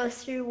like go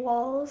through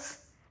walls.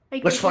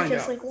 Like Let's they can find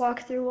just out. like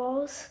walk through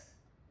walls.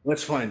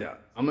 Let's find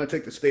out. I'm going to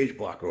take the stage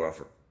blocker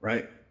offer,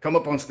 right? Come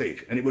up on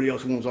stage. Anybody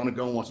else who's on the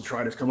go and wants to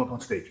try this, come up on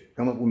stage.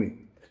 Come up with me,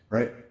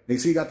 right? You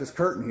see you got this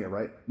curtain here,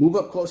 right? Move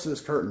up close to this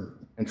curtain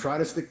and try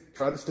to stick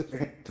your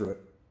hand through it,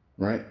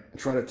 right? And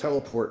try to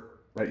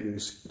teleport, right? You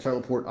just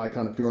teleport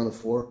icon appear on the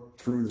floor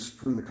through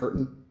the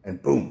curtain and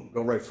boom,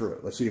 go right through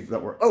it. Let's see if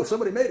that works. Oh,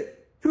 somebody made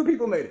it. 2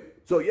 people made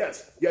it. So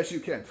yes,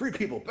 you can. 3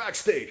 people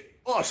backstage.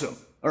 Awesome.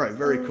 All right,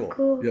 very Oh, cool.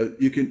 cool. Yeah,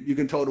 you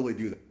can totally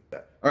do that.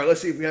 All right,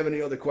 let's see if we have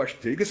any other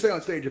questions here. You can stay on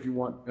stage if you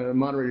want.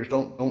 Moderators,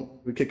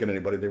 don't be kicking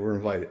anybody. They were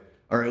invited.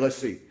 All right, let's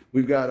see.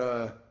 We've got,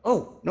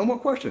 no more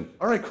questions.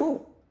 All right,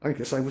 cool. I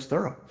guess I was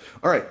thorough.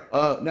 All right,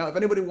 now if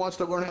anybody wants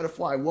to learn how to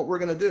fly, what we're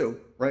going to do,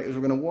 right, is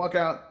we're going to walk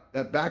out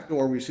that back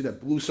door where you see that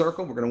blue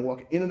circle. We're going to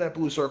walk into that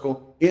blue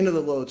circle, into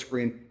the load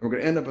screen, and we're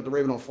going to end up at the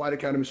Ravenhall Flight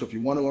Academy. So if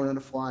you want to learn how to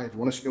fly, if you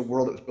want to see a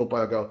world that was built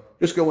by a Go,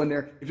 just go in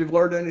there. If you've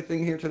learned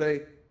anything here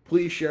today,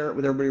 please share it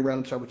with everybody around.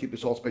 That's how we keep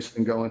this Altspace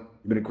thing going.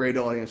 You've been a great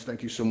audience.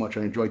 Thank you so much.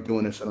 I enjoyed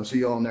doing this, and I'll see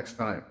you all next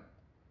time.